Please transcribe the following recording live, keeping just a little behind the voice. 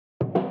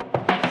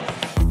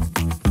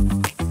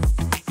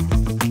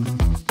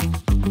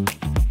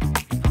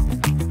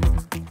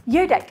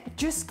Yodeck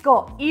just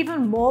got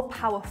even more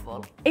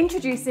powerful.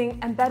 Introducing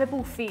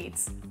Embeddable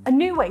feeds, a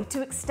new way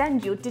to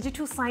extend your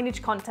digital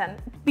signage content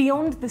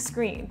beyond the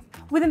screen.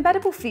 With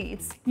Embeddable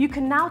feeds, you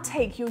can now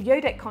take your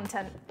Yodeck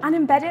content and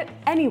embed it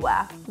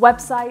anywhere.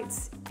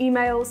 Websites,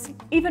 emails,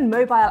 even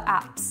mobile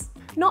apps.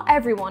 Not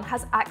everyone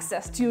has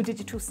access to your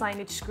digital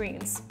signage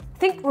screens.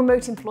 Think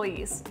remote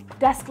employees,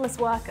 deskless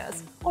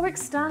workers, or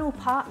external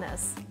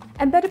partners.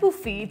 Embeddable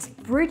feeds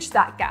bridge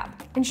that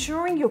gap,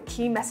 ensuring your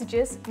key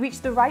messages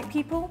reach the right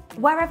people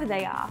wherever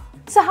they are.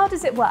 So how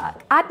does it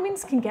work?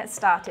 Admins can get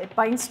started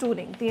by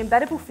installing the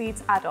Embeddable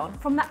Feeds add-on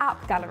from the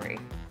app gallery.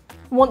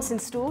 Once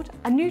installed,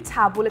 a new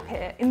tab will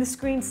appear in the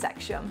screen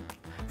section.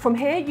 From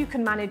here, you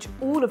can manage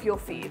all of your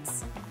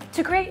feeds.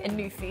 To create a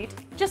new feed,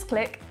 just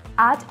click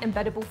Add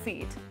Embeddable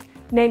Feed.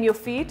 Name your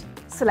feed,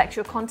 select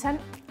your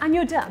content, and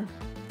you're done.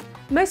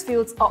 Most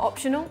fields are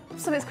optional,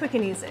 so it's quick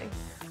and easy.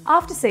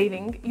 After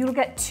saving, you'll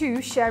get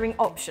two sharing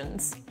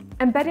options.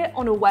 Embed it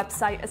on a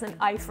website as an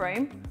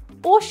iframe,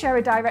 or share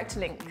a direct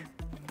link.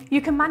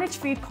 You can manage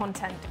feed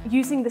content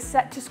using the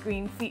Set to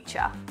Screen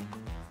feature.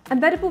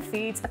 Embeddable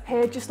feeds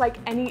appear just like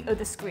any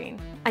other screen.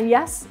 And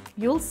yes,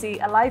 you'll see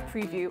a live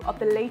preview of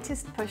the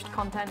latest pushed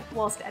content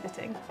whilst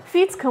editing.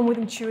 Feeds come with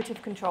intuitive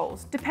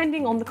controls,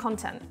 depending on the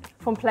content,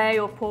 from play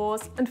or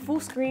pause and full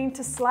screen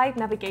to slide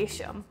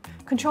navigation.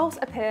 Controls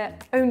appear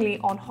only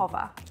on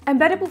hover.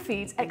 Embeddable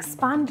feeds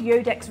expand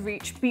Yodeck's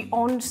reach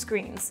beyond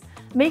screens,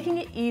 making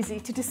it easy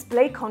to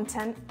display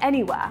content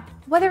anywhere.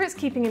 Whether it's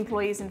keeping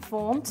employees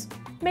informed,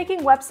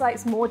 making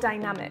websites more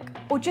dynamic,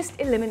 or just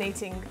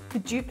eliminating the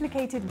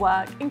duplicated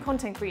work in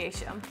content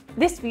creation.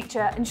 This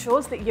feature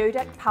ensures that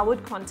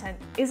Yodeck-powered content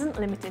isn't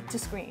limited to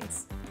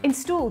screens.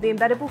 Install the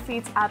Embeddable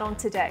Feeds add-on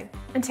today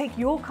and take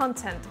your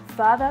content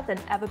further than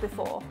ever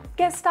before.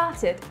 Get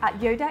started at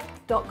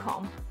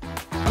yodeck.com.